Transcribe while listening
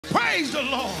Praise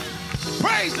the Lord.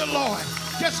 Praise the Lord.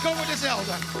 Just go with this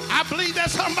elder. I believe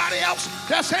there's somebody else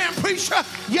that's saying, preacher,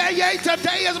 yeah,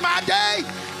 today is my day.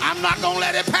 I'm not going to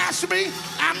let it pass me.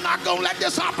 I'm not going to let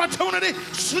this opportunity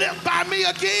slip by me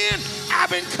again. I've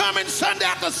been coming Sunday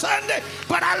after Sunday,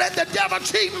 but I let the devil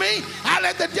cheat me. I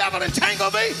let the devil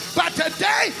entangle me. But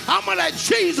today, I'm going to let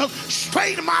Jesus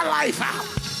straighten my life out.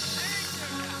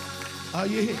 Are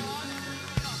you here?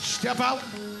 Step out.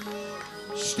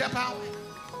 Step out.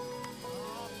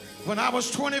 When I was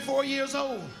 24 years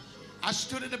old, I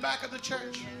stood at the back of the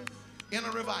church in a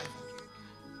revival.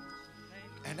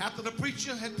 And after the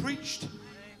preacher had preached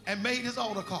and made his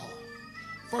altar call,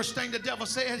 first thing the devil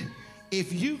said,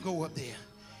 if you go up there,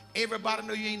 everybody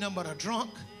know you ain't nothing but a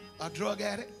drunk, a drug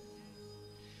addict.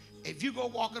 If you go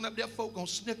walking up there, folk gonna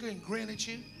snicker and grin at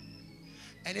you,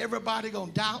 and everybody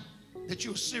gonna doubt that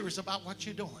you're serious about what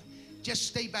you're doing. Just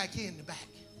stay back here in the back.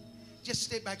 Just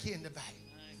stay back here in the back.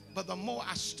 But the more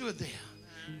I stood there,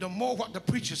 the more what the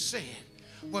preacher said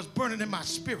was burning in my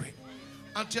spirit,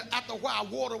 until after a while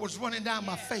water was running down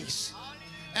my face.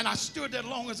 And I stood there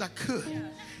long as I could.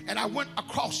 And I went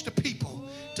across the people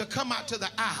to come out to the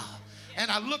aisle. And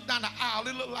I looked down the aisle.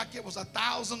 It looked like it was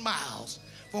 1,000 miles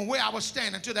from where I was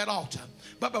standing to that altar.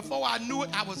 But before I knew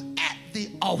it, I was at the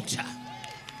altar.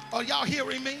 Are y'all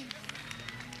hearing me?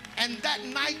 And that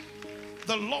night,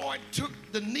 the Lord took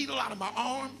the needle out of my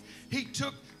arm. He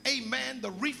took, amen,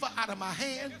 the reefer out of my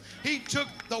hand. He took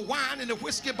the wine and the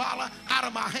whiskey bottle out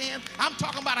of my hand. I'm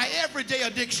talking about an everyday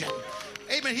addiction.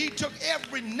 Amen. He took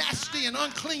every nasty and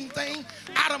unclean thing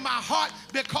out of my heart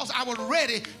because I was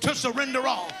ready to surrender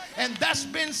all. And that's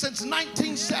been since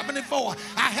 1974.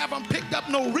 I haven't picked up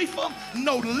no reefer,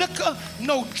 no liquor,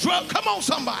 no drug. Come on,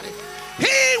 somebody.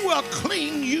 He will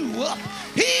clean you up.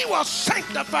 He will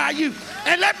sanctify you.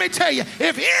 And let me tell you,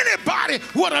 if anybody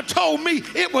would have told me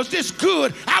it was this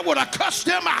good, I would have cussed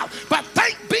them out. But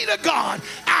thank be to God,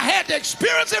 I had to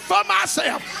experience it for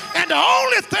myself. And the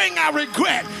only thing I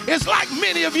regret is, like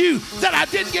many of you, that I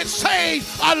didn't get saved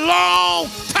a long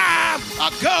time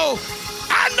ago.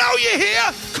 I know you're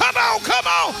here. Come on, come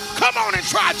on. Come on and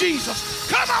try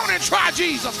Jesus. Come on and try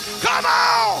Jesus. Come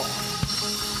on.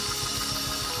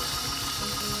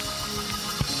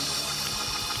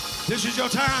 This is your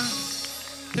time.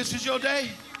 This is your day.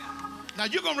 Now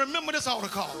you're going to remember this altar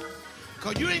call,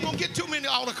 because you ain't going to get too many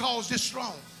altar calls this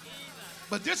strong.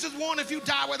 But this is one, if you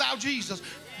die without Jesus,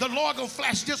 the Lord going to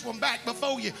flash this one back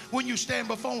before you when you stand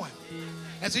before him.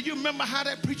 And so you remember how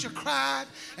that preacher cried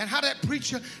and how that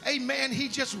preacher, amen, he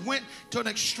just went to an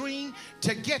extreme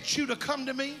to get you to come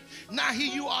to me. Now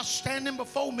here you are standing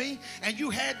before me, and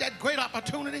you had that great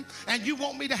opportunity, and you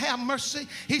want me to have mercy.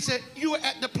 He said, you are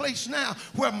at the place now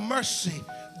where mercy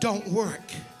don't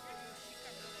work.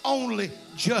 Only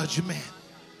judgment.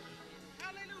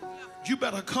 You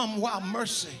better come while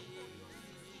mercy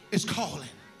is calling.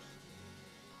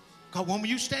 Because when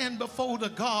you stand before the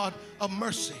God of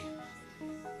mercy,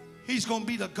 he's going to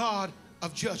be the God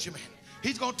of judgment.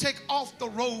 He's going to take off the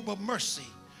robe of mercy.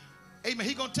 Amen.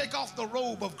 He's going to take off the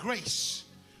robe of grace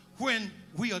when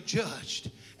we are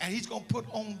judged. And he's going to put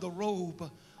on the robe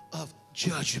of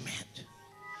judgment.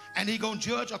 And he's going to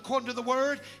judge according to the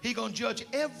word. He's going to judge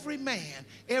every man,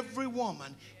 every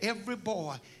woman, every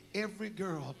boy, every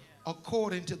girl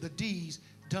according to the deeds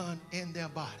done in their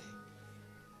body.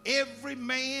 Every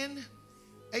man,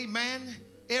 amen,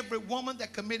 every woman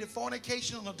that committed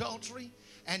fornication and adultery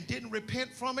and didn't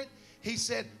repent from it, he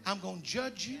said, I'm going to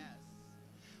judge you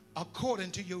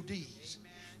according to your deeds.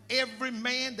 Every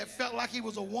man that felt like he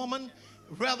was a woman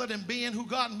rather than being who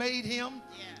God made him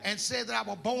and said that I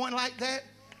was born like that,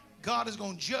 God is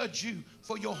going to judge you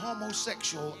for your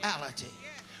homosexuality.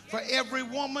 For every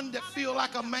woman that feel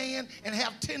like a man and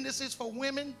have tendencies for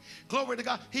women, glory to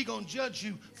God, he's going to judge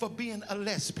you for being a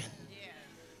lesbian.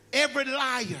 Every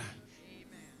liar,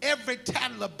 every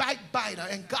tattler, backbiter,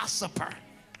 and gossiper,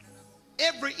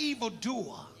 every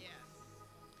evildoer,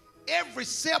 every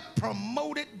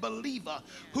self-promoted believer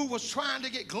who was trying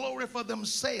to get glory for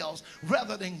themselves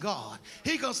rather than God,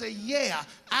 he's going to say, yeah,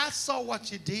 I saw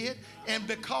what you did, and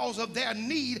because of their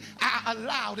need, I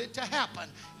allowed it to happen.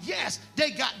 Yes,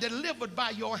 they got delivered by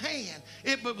your hand.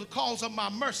 It was because of my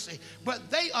mercy,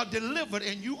 but they are delivered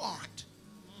and you aren't.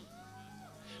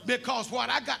 Because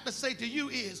what I got to say to you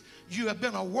is, you have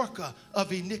been a worker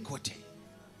of iniquity.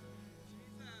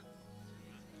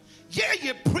 Yeah,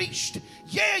 you preached.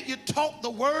 Yeah, you taught the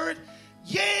word.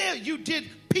 Yeah, you did.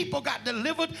 People got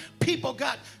delivered. People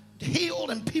got healed,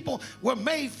 and people were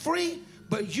made free.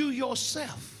 But you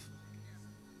yourself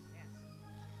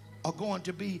are going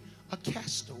to be a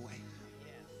castaway.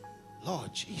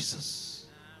 Lord Jesus.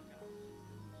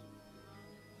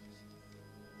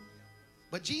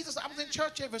 But Jesus, I was in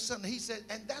church every Sunday. He said,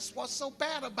 and that's what's so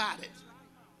bad about it.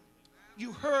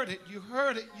 You heard it, you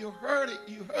heard it, you heard it,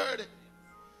 you heard it,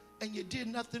 and you did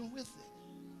nothing with it.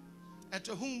 And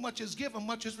to whom much is given,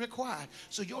 much is required.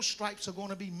 So your stripes are going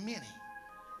to be many.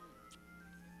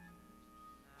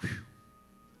 Whew.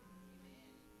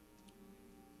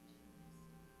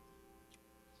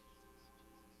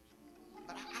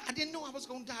 But I didn't know I was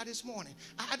going to die this morning.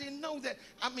 I didn't know that.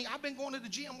 I mean, I've been going to the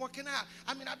gym working out.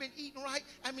 I mean, I've been eating right.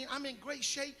 I mean, I'm in great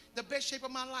shape, the best shape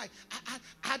of my life.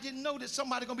 I didn't know that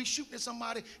somebody's going to be shooting at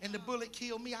somebody and the bullet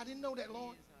killed me. I didn't know that,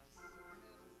 Lord.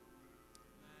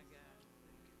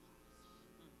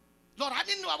 Lord, I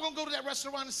didn't know I was going to go to that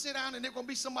restaurant and sit down and there's going to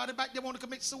be somebody back there want to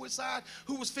commit suicide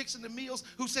who was fixing the meals,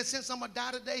 who said, since I'm going to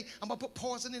die today, I'm going to put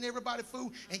poison in everybody's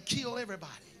food and kill everybody.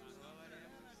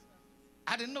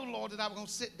 I didn't know, Lord, that I was going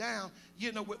to sit down,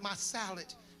 you know, with my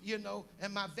salad, you know,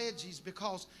 and my veggies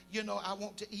because, you know, I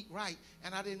want to eat right.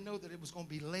 And I didn't know that it was going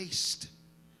to be laced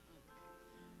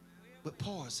with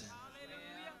poison.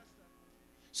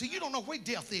 See, you don't know where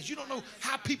death is. You don't know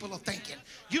how people are thinking.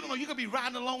 You don't know. You could be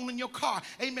riding along in your car.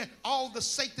 Amen. All the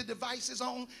safety devices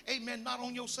on. Amen. Not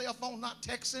on your cell phone, not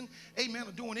texting. Amen.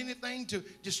 Or doing anything to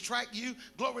distract you.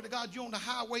 Glory to God. You're on the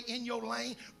highway in your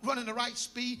lane, running the right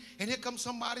speed. And here comes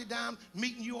somebody down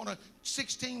meeting you on a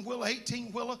 16-wheeler,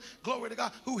 18-wheeler. Glory to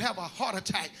God. Who have a heart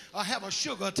attack or have a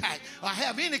sugar attack or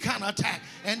have any kind of attack.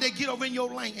 And they get over in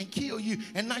your lane and kill you.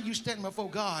 And now you standing before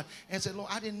God and say, Lord,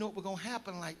 I didn't know it was going to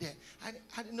happen like that.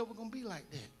 I didn't know it was going to be like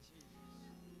that.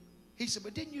 He said,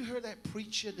 but didn't you hear that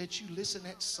preacher that you listened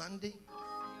at Sunday?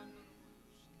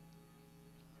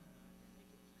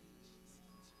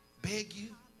 Beg you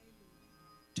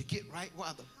to get right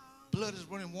while the blood is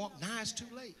running warm. Now it's too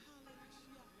late.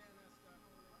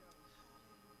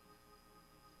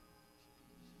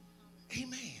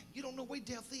 Amen. You don't know where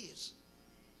death is.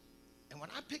 And when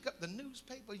I pick up the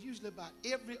newspaper, usually about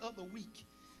every other week,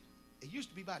 it used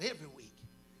to be about every week,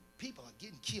 people are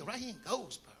getting killed right here in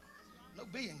Goldsboro. No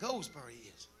big in Goldsboro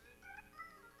is.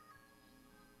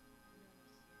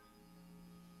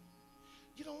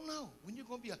 You don't know when you're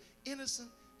going to be an innocent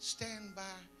standby,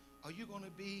 or you're going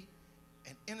to be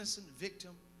an innocent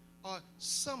victim, or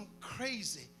some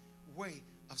crazy way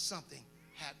of something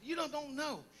happening. You don't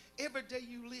know. Every day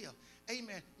you live.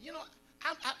 Amen. You know,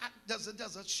 there's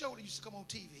a show that used to come on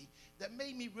TV that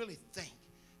made me really think.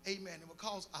 Amen. It was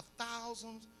called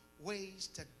 1,000 Ways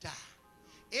to Die.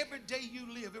 Every day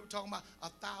you live, they were talking about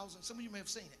 1,000. Some of you may have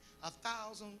seen it.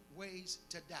 1,000 ways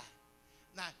to die.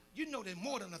 Now, you know there's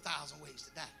more than 1,000 ways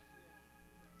to die.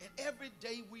 And every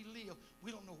day we live,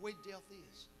 we don't know where death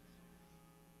is.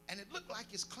 And it looked like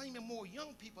it's claiming more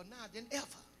young people now than ever.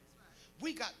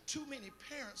 We got too many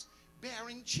parents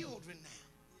bearing children now.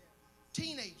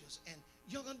 Teenagers and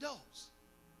young adults.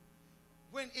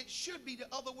 When it should be the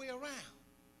other way around.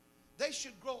 They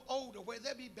should grow older where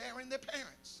they'll be bearing their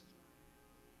parents.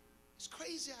 It's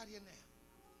crazy out here now.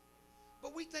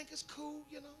 But we think it's cool,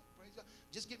 you know. Praise God.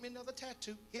 Just get me another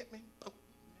tattoo. Hit me. Boom.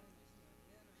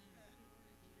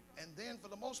 And then for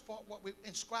the most part, what we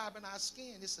inscribe in our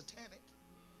skin is satanic.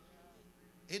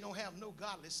 It don't have no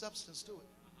godly substance to it.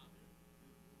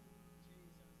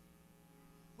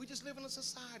 We just live in a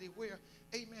society where,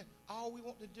 amen, all we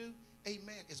want to do,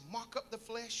 amen, is mark up the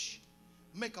flesh,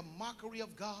 make a mockery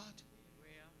of God,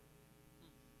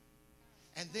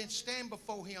 and then stand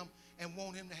before him and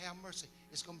want him to have mercy.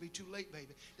 It's going to be too late, baby.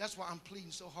 That's why I'm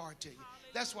pleading so hard to you.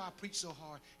 That's why I preach so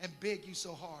hard and beg you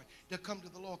so hard to come to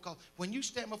the Lord. Because when you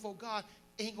stand before God,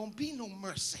 ain't going to be no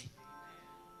mercy.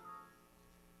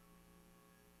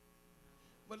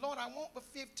 But Lord, I want for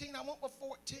 15, I want for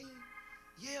 14.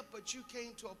 Yeah, but you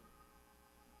came to a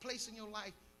place in your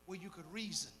life where you could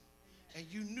reason and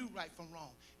you knew right from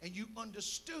wrong and you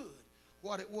understood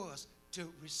what it was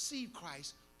to receive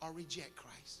Christ or reject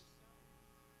Christ.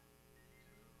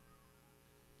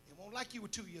 It won't like you were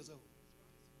 2 years old.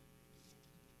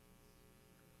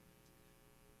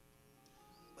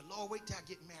 But Lord, wait till I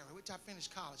get married. Wait till I finish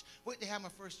college. Wait till I have my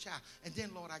first child. And then,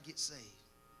 Lord, I get saved.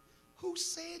 Who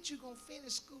said you're going to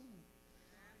finish school?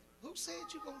 Who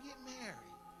said you're going to get married?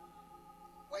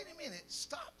 Wait a minute.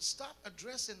 Stop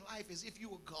addressing life as if you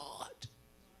were God.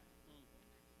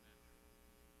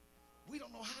 We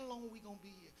don't know how long we're going to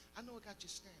be here. I know it got you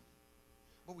standing.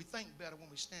 But we think better when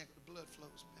we stand because the blood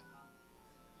flows better.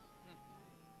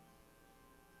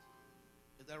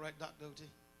 Is that right, Dr. O.T.?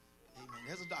 Amen.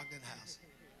 There's a doctor in the house.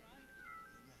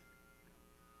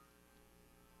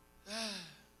 Amen.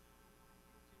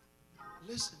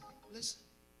 Listen.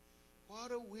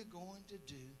 What are we going to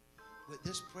do with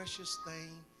this precious thing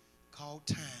called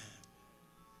time?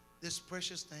 This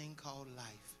precious thing called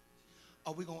life.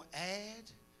 Are we going to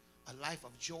add a life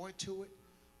of joy to it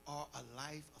or a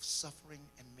life of suffering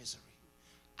and misery?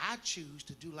 I choose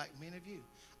to do like many of you.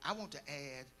 I want to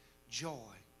add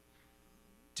joy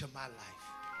to my life.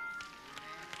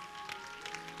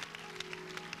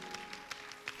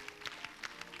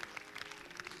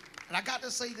 And I got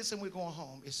to say this and we're going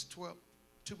home. It's 2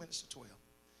 minutes to 12.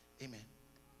 Amen.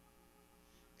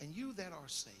 And you that are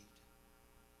saved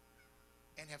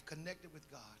and have connected with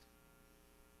God,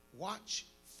 watch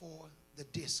for the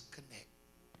disconnect.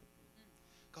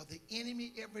 Because the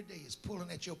enemy every day is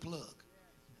pulling at your plug.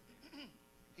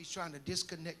 He's trying to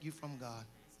disconnect you from God.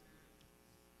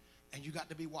 And you got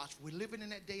to be watchful. We're living in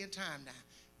that day and time now.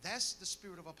 That's the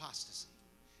spirit of apostasy.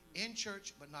 In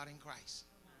church, but not in Christ.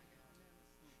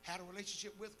 Had a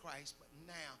relationship with Christ, but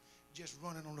now just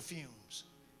running on the fumes.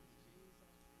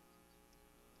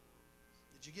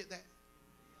 Did you get that?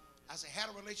 I said, had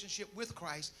a relationship with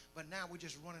Christ, but now we're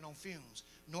just running on fumes.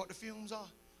 Know what the fumes are?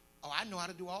 Oh, I know how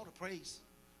to do all the praise.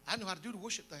 I know how to do the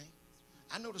worship thing.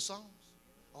 I know the songs.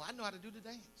 Oh, I know how to do the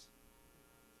dance.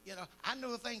 You know, I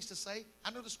know the things to say.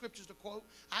 I know the scriptures to quote.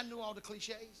 I know all the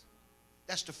cliches.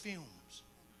 That's the fumes.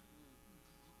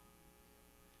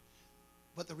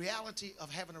 But the reality of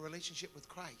having a relationship with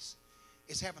Christ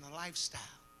is having a lifestyle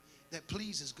that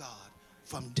pleases God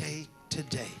from day to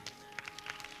day.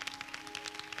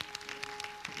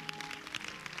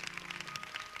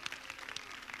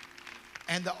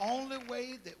 And the only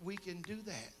way that we can do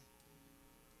that,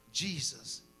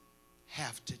 Jesus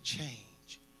have to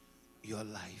change your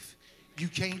life. You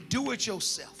can't do it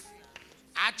yourself.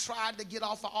 I tried to get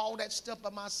off of all that stuff by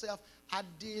myself. I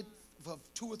did for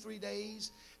 2 or 3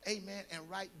 days, amen, and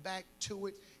right back to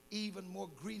it, even more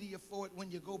greedier for it when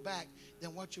you go back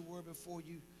than what you were before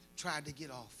you tried to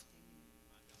get off.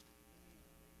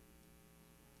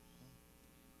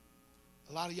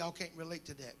 A lot of y'all can't relate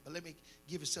to that, but let me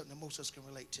give you something that most of us can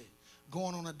relate to.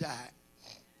 Going on a diet.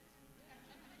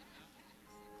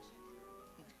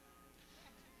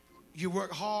 You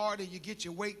work hard and you get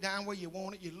your weight down where you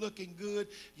want it. You're looking good.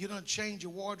 You done change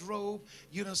your wardrobe.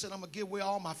 You done said, I'm going to give away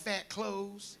all my fat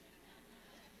clothes.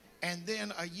 And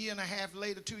then a year and a half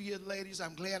later, 2 years later, you say,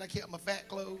 I'm glad I kept my fat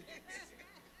clothes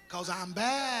because I'm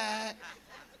back.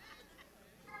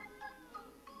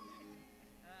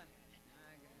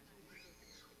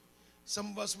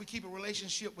 Some of us, we keep a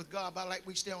relationship with God by like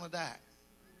we stay on a diet.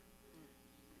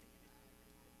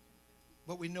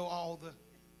 But we know all the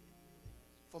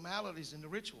formalities and the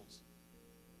rituals.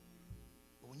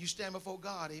 But when you stand before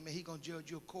God, amen, He's going to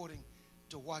judge you according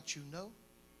to what you know.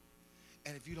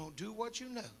 And if you don't do what you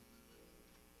know,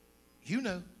 you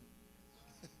know.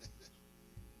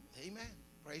 Amen.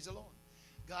 Praise the Lord.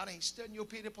 God ain't studying your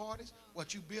pity parties,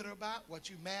 what you bitter about, what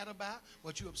you mad about,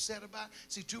 what you upset about.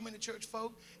 See, too many church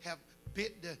folk have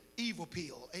bit the evil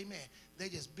pill. Amen. They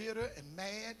just bitter and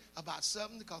mad about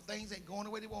something because things ain't going the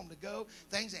way they want them to go.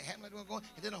 Things ain't happening like they're going.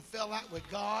 And they done fell out with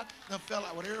God. Done fell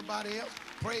out with everybody else.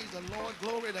 Praise the Lord.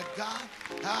 Glory to God.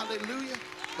 Hallelujah.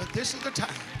 But this is the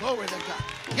time. Glory to God.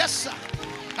 Yes, sir.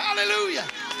 Hallelujah.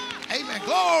 Amen.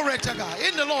 Glory to God.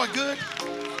 Isn't the Lord good?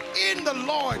 In the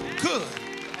Lord good.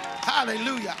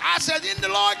 Hallelujah. I said, in the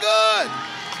Lord good.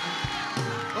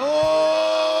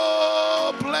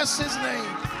 Oh, bless His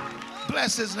name.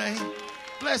 Bless His name.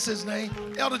 Bless His name.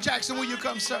 Elder Jackson, will you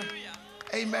come, sir?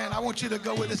 Amen. I want you to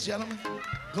go with this gentleman.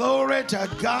 Glory to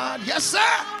God. Yes, sir.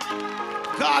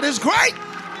 God is great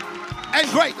and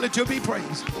greatly to be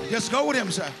praised. Just go with Him,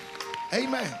 sir.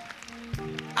 Amen.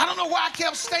 I don't know why I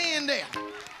kept staying there.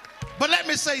 But let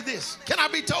me say this. Can I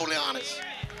be totally honest?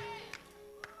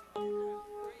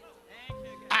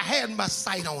 I had my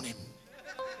sight on Him.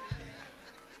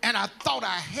 And I thought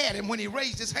I had Him when He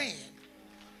raised His hand.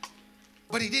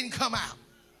 But He didn't come out.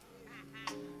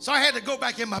 So I had to go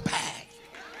back in my bag.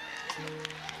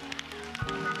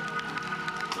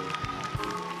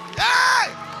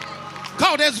 Hey!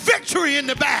 Because there's victory in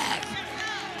the bag.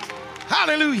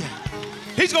 Hallelujah.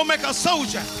 He's going to make a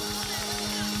soldier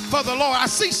for the Lord. I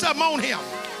see something on Him.